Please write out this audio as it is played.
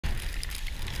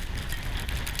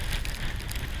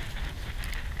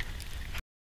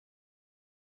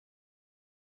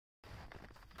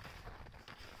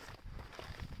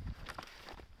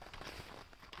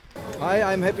Hi,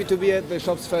 I'm happy to be at the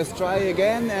shop's first try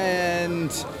again,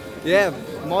 and yeah,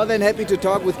 more than happy to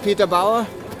talk with Peter Bauer,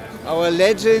 our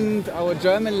legend, our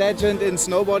German legend in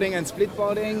snowboarding and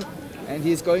splitboarding, and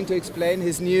he's going to explain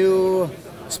his new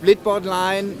splitboard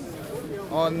line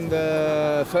on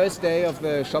the first day of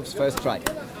the shop's first try.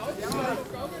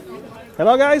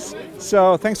 Hello guys,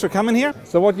 so thanks for coming here.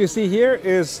 So what you see here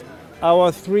is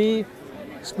our 3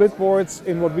 split boards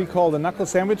in what we call the knuckle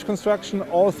sandwich construction.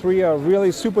 All 3 are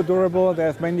really super durable. They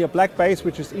have mainly a black base,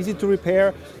 which is easy to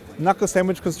repair. Knuckle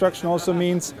sandwich construction also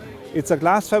means it's a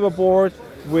glass fiber board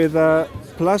with a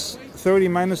 +30,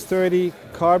 -30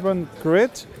 carbon grid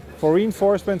for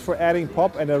reinforcement, for adding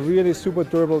pop, and a really super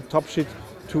durable top sheet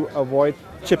to avoid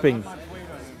chipping.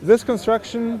 This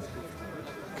construction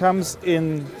comes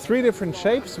in 3 different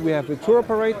shapes. We have the tour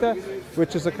operator,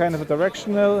 which is a kind of a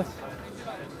directional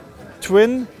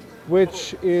twin,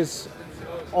 which is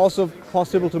also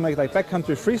possible to make like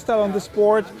backcountry freestyle on this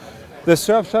board. The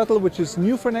surf shuttle, which is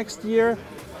new for next year,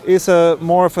 is a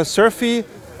more of a surfy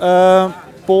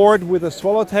board with a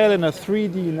swallowtail and a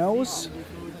 3D nose.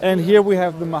 And here we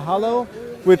have the Mahalo,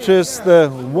 which is the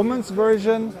woman's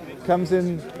version. Comes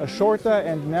in a shorter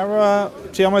and narrower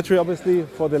geometry, obviously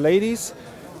for the ladies.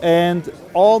 And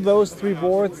all those 3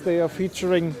 boards, they are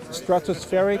featuring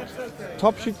stratospheric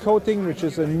top sheet coating, which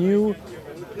is a new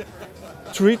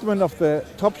treatment of the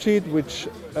top sheet, which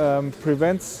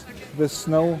prevents the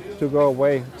snow to go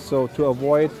away. So to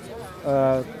avoid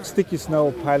sticky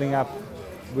snow piling up,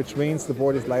 which means the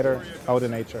board is lighter out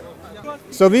in nature.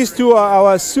 So these 2 are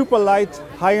our super light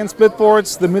high-end split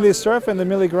boards, the Milli Surf and the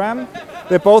Milligram.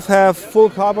 They both have full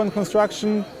carbon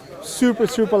construction,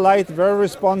 super light, very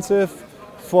responsive.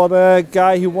 For the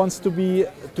guy who wants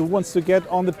to get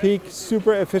on the peak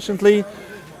super efficiently.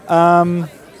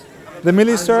 The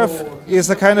Milli Surf is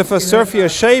a kind of a surfier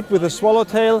shape with a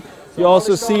swallowtail. You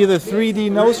also see the 3D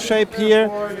nose shape here,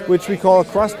 which we call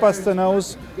crossbuster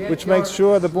nose, which makes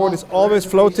sure the board is always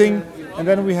floating. And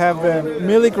then we have the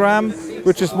Milligram,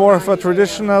 which is more of a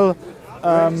traditional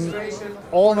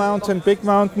all mountain, big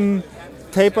mountain,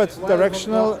 tapered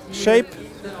directional shape.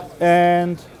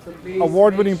 And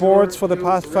award-winning boards for the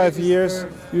past 5 years,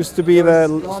 used to be the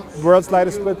world's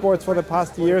lightest split boards for the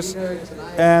past years.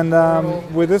 And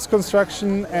with this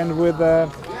construction and with the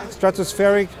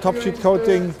stratospheric top sheet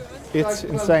coating, it's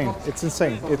insane. It's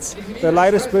insane. It's the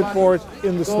lightest split board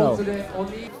in the snow.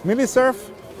 Milli Surf,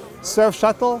 Surf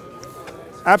Shuttle,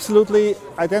 absolutely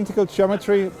identical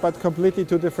geometry, but completely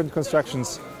 2 different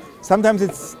constructions. Sometimes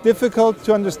it's difficult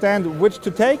to understand which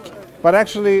to take, but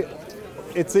actually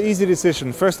it's an easy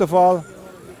decision. First of all,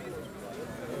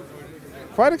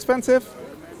 quite expensive,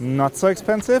 not so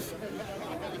expensive,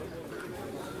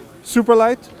 super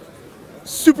light,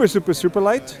 super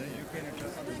light,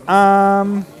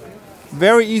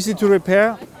 very easy to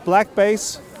repair, black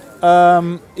base.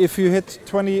 If you hit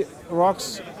 20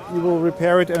 rocks, you will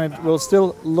repair it and it will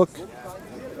still look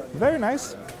very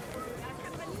nice.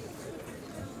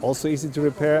 Also easy to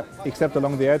repair, except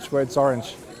along the edge where it's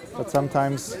orange, but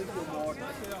sometimes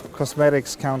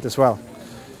cosmetics count as well.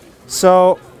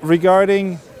 So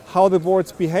regarding how the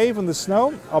boards behave on the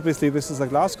snow, obviously this is a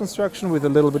glass construction with a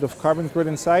little bit of carbon grid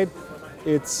inside.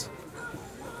 It's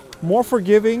more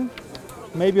forgiving,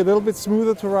 maybe a little bit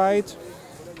smoother to ride.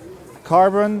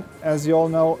 Carbon, as you all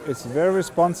know, is very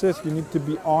responsive. You need to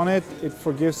be on it. It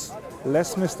forgives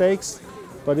less mistakes.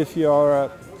 But if you are a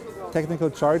technical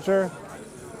charger,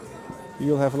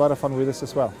 you'll have a lot of fun with this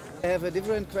as well. I have a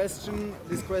different question.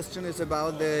 This question is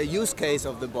about the use case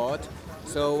of the board.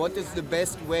 So what is the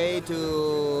best way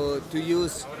to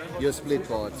use your split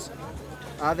boards?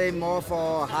 Are they more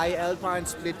for high alpine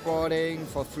splitboarding,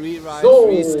 for free ride,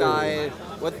 freestyle?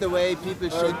 What's the way people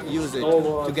should use it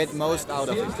to get most out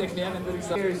of it?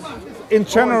 In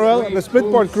general, the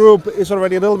splitboard group is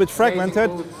already a little bit fragmented.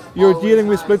 You're dealing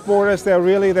with splitboarders,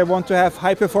 they want to have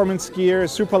high performance gear,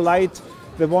 super light.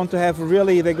 They want to have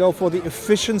they go for the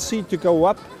efficiency to go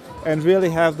up and really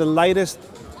have the lightest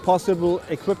possible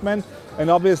equipment. And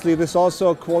obviously this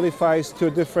also qualifies to a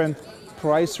different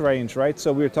price range, right?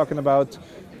 So we're talking about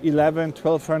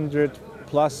 1,100–1,200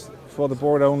 plus for the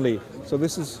board only. So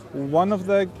this is one of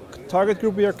the target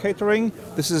group we are catering.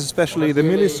 This is especially the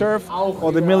Milli Surf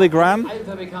or the Milligram.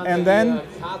 And then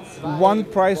one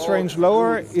price range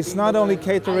lower is not only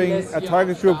catering a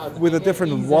target group with a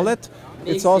different wallet,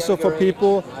 it's also for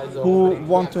people who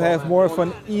want to have more of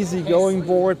an easy-going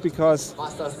board, because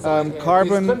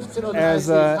carbon as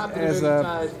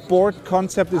a board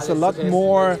concept is a lot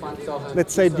more,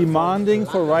 let's say, demanding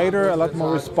for rider, a lot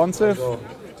more responsive.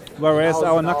 Whereas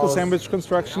our knuckle sandwich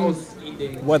construction,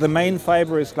 where the main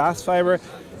fiber is glass fiber,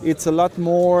 it's a lot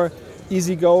more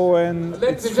easygoing,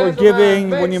 it's forgiving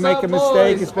when you make a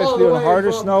mistake, especially on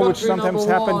harder snow, which sometimes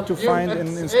happen to find in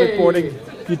splitboarding.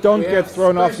 You don't get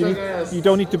thrown off, you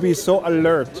don't need to be so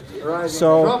alert.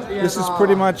 So this is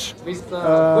pretty much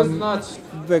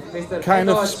the kind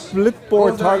of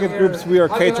splitboard target groups we are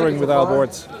catering with our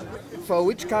boards. For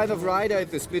which kind of rider is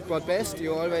the splitboard best?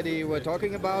 You already were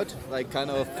talking about, like kind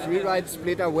of free-ride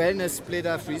splitter, wellness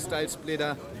splitter, freestyle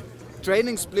splitter,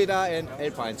 training splitter and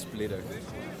alpine splitter.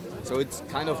 So it's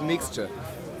kind of mixture.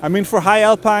 I mean, for high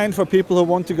alpine, for people who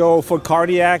want to go for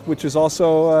cardiac, which is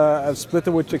also a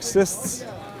splitter which exists,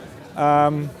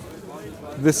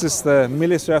 this is the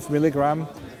Millisurf Milligram,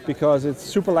 because it's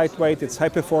super lightweight, it's high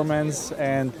performance,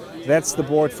 and that's the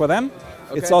board for them.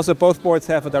 Okay. It's also, both boards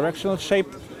have a directional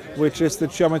shape, which is the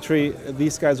geometry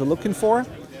these guys are looking for.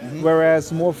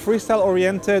 Whereas more freestyle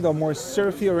oriented or more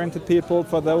surfy oriented people,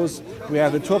 for those we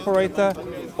have the tour operator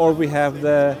or we have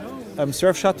the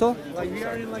surf shuttle.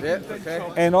 Yeah, okay.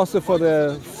 And also for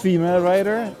the female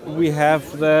rider we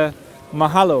have the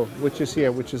Mahalo, which is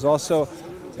here, which is also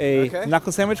a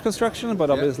knuckle sandwich construction, but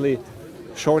obviously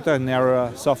shorter,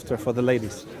 narrower, softer for the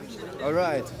ladies. All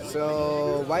right,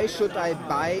 so why should I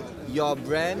buy your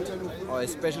brand, or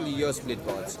especially your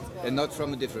splitboards, and not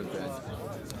from a different brand?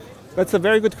 That's a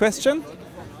very good question.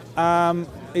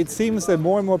 It seems that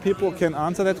more and more people can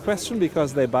answer that question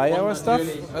because they buy our stuff.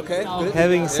 Okay, good.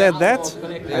 Having said that,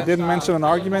 I didn't mention an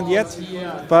argument yet,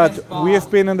 but we have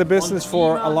been in the business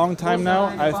for a long time now.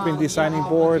 I've been designing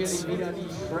boards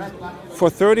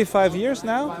for 35 years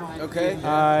now. Okay.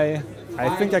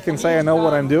 I think I can say I know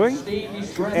what I'm doing,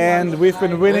 and we've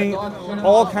been winning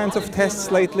all kinds of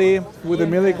tests lately with the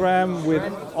Milligram, with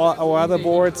our other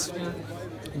boards.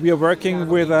 We are working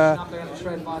with a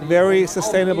very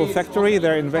sustainable factory.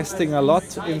 They're investing a lot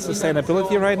in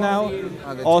sustainability right now.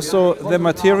 Also, the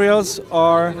materials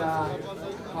are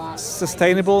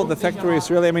sustainable. The factory is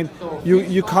really, I mean,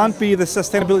 you can't be the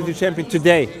sustainability champion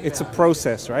today. It's a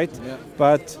process, right?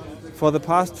 But for the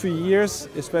past few years,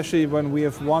 especially when we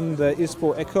have won the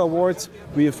ISPO Eco Awards,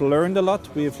 we have learned a lot.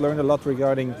 We have learned a lot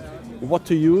regarding what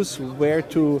to use, where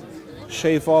to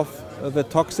shave off the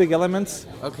toxic elements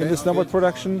in the snowboard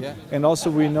production, and also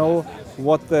we know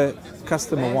what the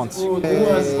customer wants.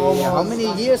 How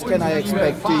many years can I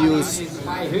expect to use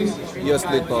your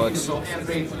splitboards?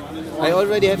 I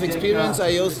already have experience. I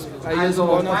use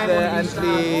one of the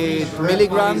Amplid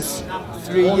milligrams,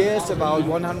 3 years, about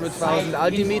 100,000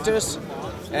 altimeters.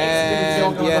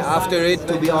 And after it,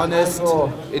 to be honest,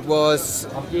 it was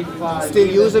still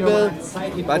usable,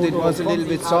 but it was a little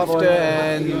bit softer,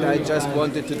 and I just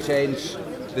wanted to change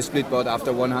the splitboard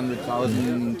after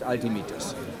 100,000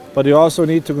 altimeters. But you also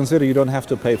need to consider you don't have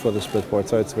to pay for the splitboard,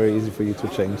 so it's very easy for you to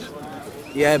change.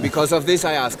 Yeah, because of this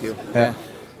I ask you.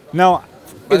 Now,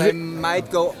 but I might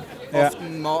go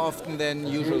more often than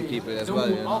usual people as well.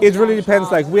 You know? It really depends.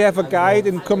 Like, we have a guide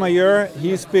in Courmayeur.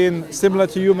 He's been similar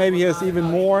to you. Maybe he has even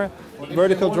more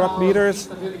vertical drop meters.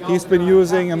 He's been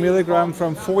using a Milligram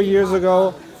from 4 years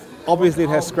ago. Obviously, it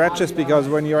has scratches because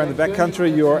when you're in the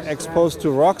backcountry, you're exposed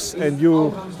to rocks and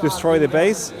you destroy the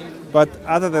base. But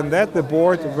other than that, the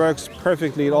board works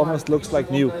perfectly. It almost looks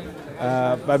like new.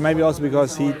 But maybe also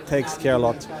because he takes care a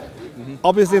lot.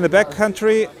 Obviously, in the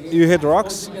backcountry, you hit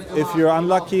rocks. If you're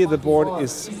unlucky, the board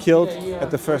is killed at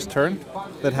the first turn.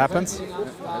 That happens.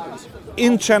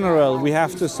 In general, we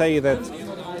have to say that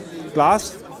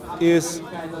glass is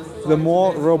the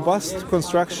more robust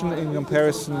construction in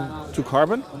comparison to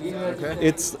carbon.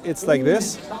 It's like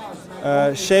this.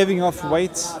 Shaving off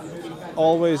weights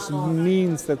always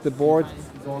means that the board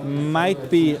might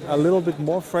be a little bit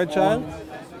more fragile.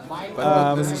 But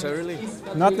not necessarily?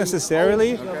 Not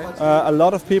necessarily. A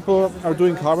lot of people are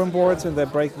doing carbon boards and they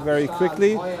break very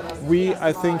quickly. We,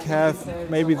 I think, have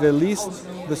maybe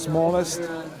the smallest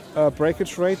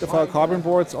breakage rate of our carbon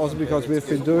boards, also because we've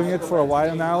been doing it for a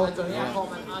while now.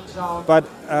 But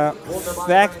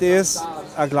fact is,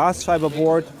 a glass fiber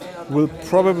board will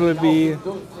probably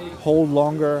hold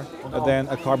longer than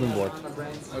a carbon board.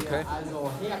 Okay.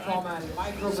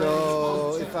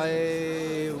 So if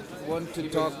I want to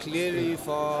talk clearly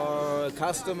for a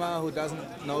customer who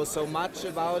doesn't know so much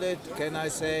about it, can I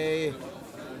say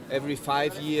every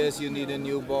 5 years you need a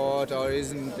new board, or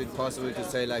isn't it possible to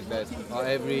say like that? Or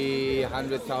every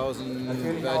 100,000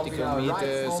 vertical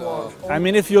meters? Or? I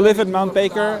mean, if you live at Mount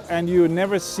Baker and you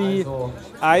never see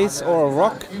ice or a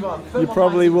rock, you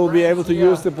probably will be able to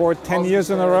use the board 10 years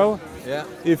in a row. Yeah.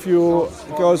 If you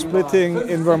go splitting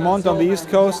in Vermont on the East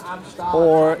Coast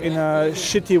or in a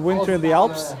shitty winter in the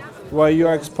Alps, where you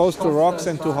are exposed to rocks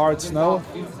and to hard snow,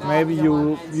 maybe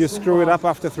you screw it up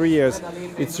after 3 years.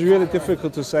 It's really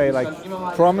difficult to say. Like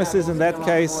promises in that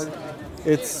case,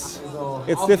 it's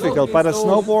difficult. But a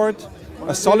snowboard,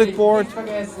 a solid board,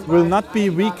 will not be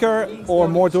weaker or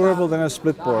more durable than a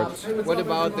split board. What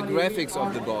about the graphics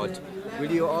of the board?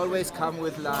 Will you always come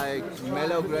with like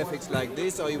mellow graphics like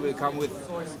this, or you will come with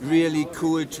really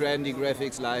cool, trendy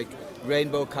graphics like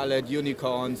rainbow-colored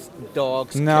unicorns,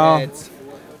 dogs, cats?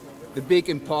 The big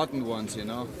important ones, you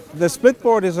know. The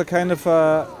Splitboard is a kind of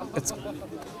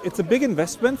it's a big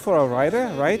investment for a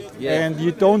rider, right? Yeah. And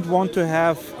you don't want to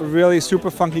have really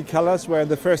super funky colors where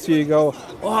the first year you go,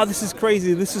 oh, this is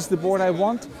crazy, this is the board I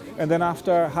want. And then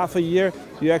after half a year,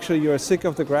 you're sick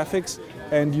of the graphics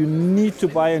and you need to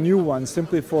buy a new one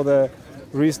simply for the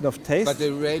reason of taste. But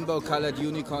the rainbow-colored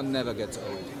unicorn never gets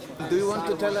old. Do you want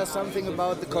to tell us something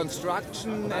about the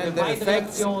construction and the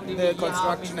effects the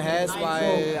construction has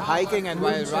while hiking and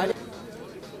while riding?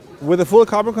 With the full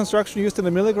carbon construction used in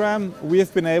the milligram, we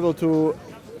have been able to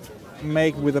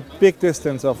make, with a big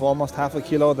distance of almost half a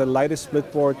kilo, the lightest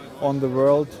split board on the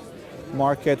world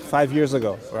market 5 years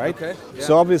ago, right? Okay, yeah.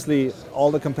 So obviously all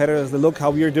the competitors, they look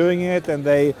how we're doing it, and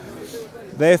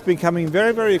they've been coming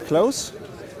very, very close.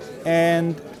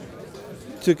 And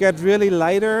to get really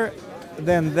lighter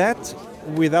than that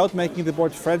without making the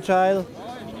board fragile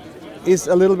is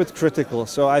a little bit critical.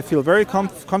 So I feel very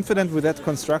confident with that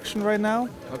construction right now.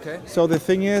 Okay. So the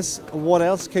thing is, what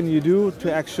else can you do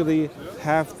to actually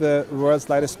have the world's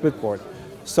lightest split board?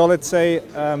 So let's say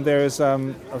there's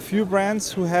a few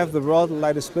brands who have the world's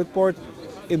lightest split board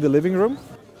in the living room.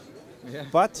 Yeah.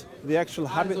 But the actual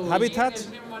habitat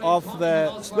of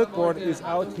the split board is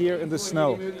out here in the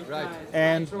snow. Right.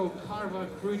 And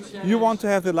you want to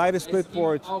have the lightest split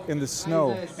board in the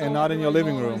snow and not in your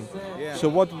living room. Yeah. So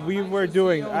what we were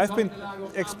doing, I've been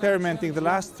experimenting the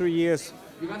last 3 years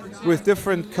with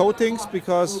different coatings,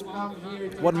 because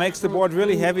what makes the board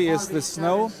really heavy is the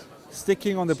snow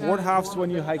sticking on the board halves when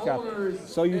you hike up.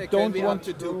 So you don't want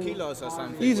to 2 kilos or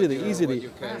something. easily.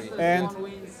 And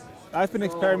I've been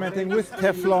experimenting with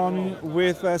Teflon,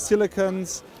 with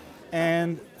silicons,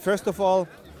 and first of all,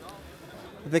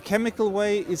 the chemical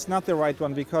way is not the right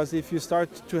one, because if you start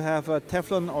to have a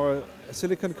Teflon or a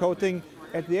silicon coating,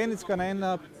 at the end it's going to end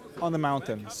up on the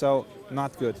mountain, so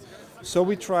not good. So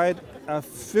we tried a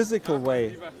physical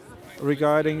way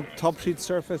regarding top sheet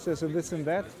surfaces and this and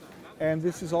that, and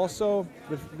this is also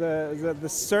the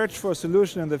search for a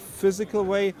solution in the physical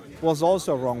way was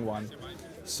also a wrong one.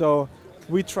 So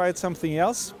we tried something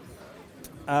else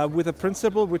with a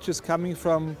principle which is coming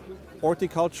from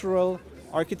horticultural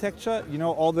architecture. You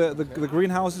know, all the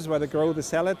greenhouses where they grow the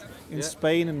salad in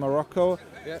Spain and Morocco.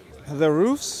 Yeah. The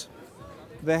roofs,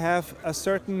 they have a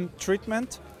certain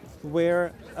treatment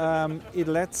where it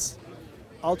lets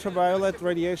ultraviolet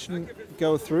radiation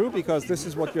go through, because this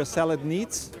is what your salad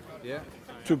needs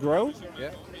to grow.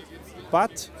 Yeah.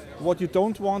 But what you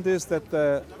don't want is that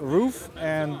the roof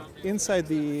and inside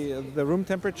the room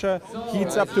temperature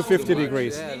heats up to 50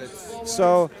 degrees. Yeah,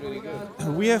 so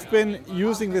we have been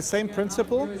using the same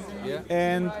principle,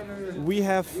 and we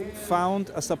have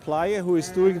found a supplier who is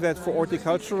doing that for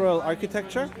horticultural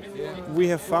architecture. We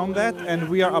have found that, and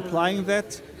we are applying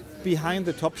that behind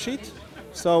the top sheet.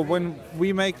 So when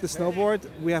we make the snowboard,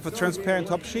 we have a transparent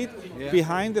top sheet.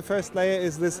 Behind the first layer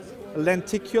is this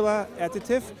lenticular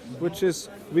additive, which is,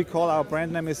 we call, our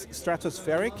brand name is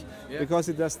stratospheric, because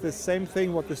it does the same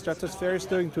thing what the stratosphere is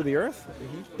doing to the earth.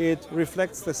 It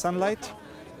reflects the sunlight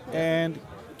and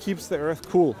keeps the earth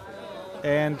cool.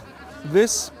 And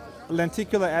this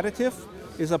lenticular additive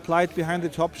is applied behind the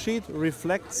top sheet,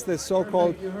 reflects the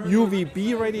so-called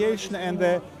UVB radiation and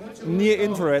the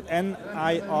near-infrared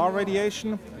NIR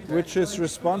radiation, which is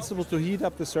responsible to heat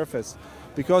up the surface.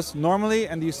 Because normally,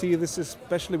 and you see this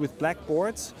especially with black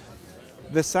boards,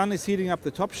 the sun is heating up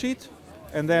the top sheet,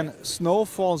 and then snow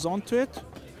falls onto it,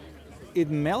 it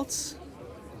melts,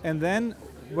 and then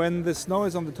when the snow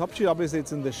is on the top sheet, obviously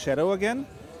it's in the shadow again,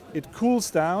 it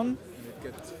cools down,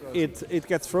 it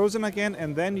gets frozen again,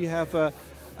 and then you have a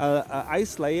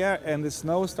ice layer, and the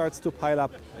snow starts to pile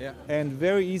up. And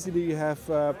very easily you have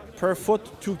per foot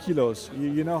 2 kilos.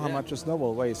 You know how much a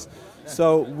snowball weighs.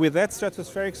 So with that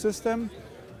stratospheric system,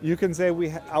 you can say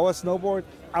our snowboard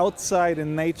outside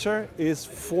in nature is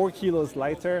 4 kilos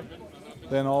lighter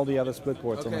than all the other split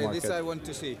boards on the market. This I want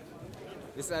to see.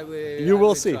 This I will. You I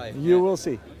will see. try. You will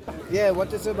see. Yeah,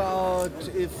 what is about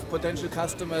if potential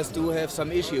customers do have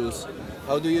some issues?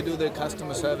 How do you do the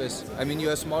customer service? I mean,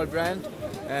 you're a small brand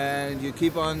and you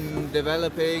keep on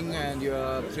developing and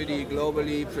you're pretty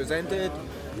globally presented.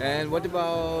 And what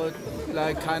about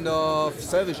like kind of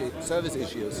service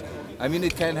issues? I mean,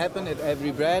 it can happen at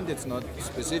every brand, it's not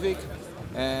specific.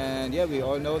 And yeah, we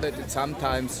all know that it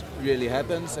sometimes really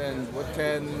happens. And what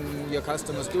can your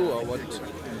customers do, or what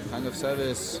kind of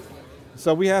service?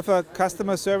 So we have a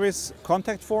customer service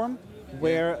contact form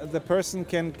where the person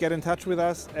can get in touch with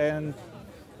us, and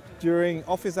during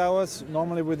office hours,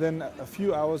 normally within a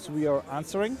few hours, we are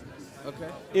answering. Okay.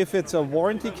 If it's a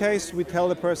warranty case, we tell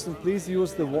the person, please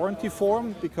use the warranty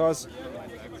form, because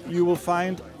you will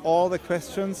find all the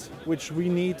questions which we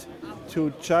need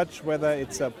to judge whether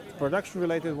it's a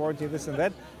production-related warranty, this and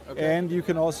that. Okay. And you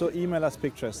can also email us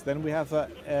pictures. Then we have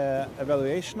a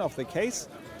evaluation of the case.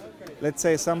 Let's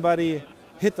say somebody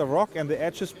hit a rock and the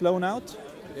edge is blown out.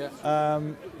 Yeah.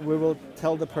 We will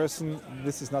tell the person,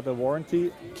 this is not a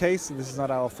warranty case, this is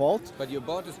not our fault. But your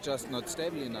board is just not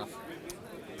stable enough.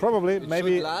 Probably, It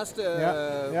maybe. should last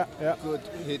a Yeah. good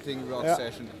hitting rock Yeah.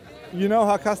 session. You know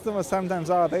how customers sometimes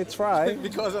are, they try.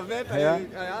 Because of that, Yeah.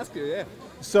 I ask you, yeah.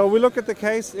 So we look at the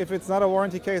case. If it's not a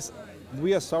warranty case,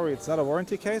 we are sorry, it's not a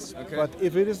warranty case. Okay. But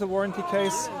if it is a warranty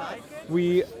case,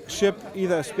 we ship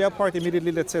either a spare part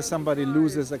immediately. Let's say somebody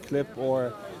loses a clip,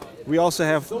 or we also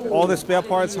have all the spare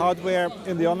parts hardware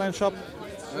in the online shop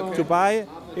to buy.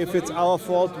 If it's our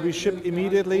fault, we ship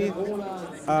immediately.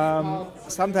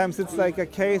 Sometimes it's like a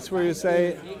case where you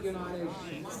say,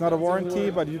 it's not a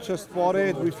warranty, but you just bought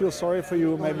it, we feel sorry for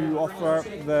you. Maybe you offer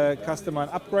the customer an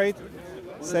upgrade,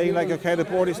 saying like, okay, the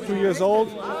board is 2 years old,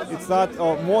 it's not,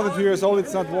 or more than 2 years old,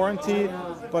 it's not warranty,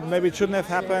 but maybe it shouldn't have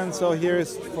happened, so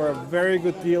here's for a very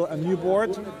good deal a new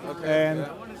board. And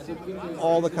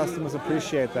all the customers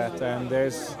appreciate that, and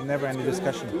there's never any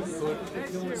discussion.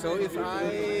 So if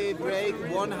I break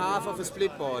one half of a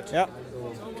split board, Yeah.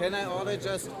 can I order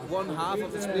just one half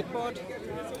of the split board?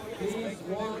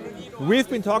 We've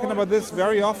been talking about this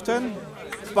very often,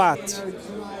 but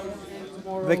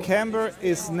the camber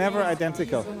is never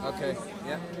identical. Okay,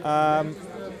 yeah.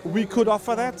 We could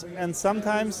offer that, and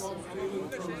sometimes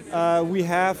we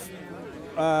have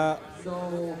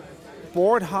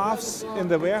board halves in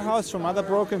the warehouse from other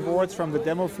broken boards, from the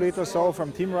demo fleet or so, from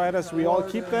team riders. We all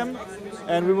keep them,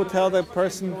 and we will tell the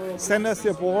person, send us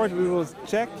your board, we will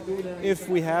check if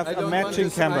we have a matching I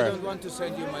camber. don't want to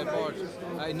send you my board.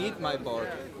 I need my board.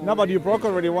 No, but you broke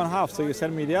already one half, so you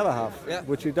send me the other half, Yeah.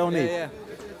 which you don't Yeah, need. yeah.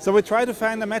 So we try to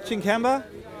find a matching camber,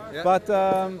 Yeah. but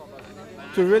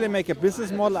to really make a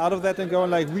business model out of that and going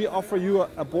like, we offer you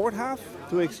a board half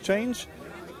to exchange,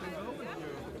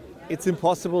 it's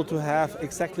impossible to have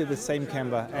exactly the same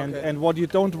camber. And what you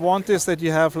don't want is that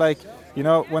you have like, you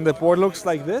know, when the board looks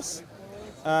like this,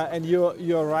 and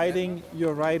you're riding,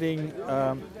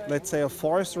 let's say a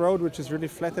forest road, which is really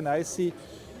flat and icy,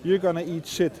 you're gonna eat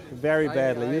shit very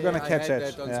badly. You're gonna catch I had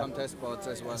edge. that on some test boards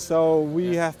as well. So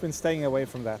we have been staying away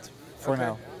from that for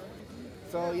now.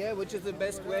 So yeah, which is the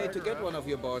best way to get one of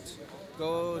your boards?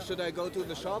 Should I go to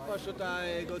the shop or should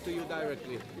I go to you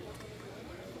directly?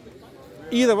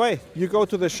 Either way, you go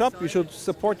to the shop, you should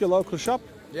support your local shop.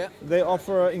 Yeah. They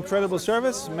offer incredible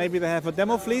service. Maybe they have a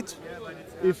demo fleet.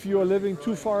 If you're living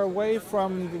too far away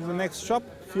from the next shop,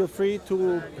 feel free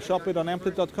to shop it on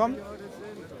amplid.com.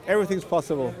 Everything's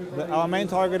possible. Our main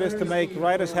target is to make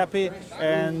riders happy,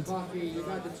 and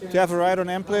to have a ride on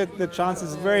Amplid, the chance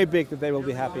is very big that they will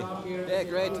be happy. Yeah,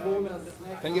 great.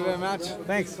 Thank you very much.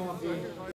 Thanks.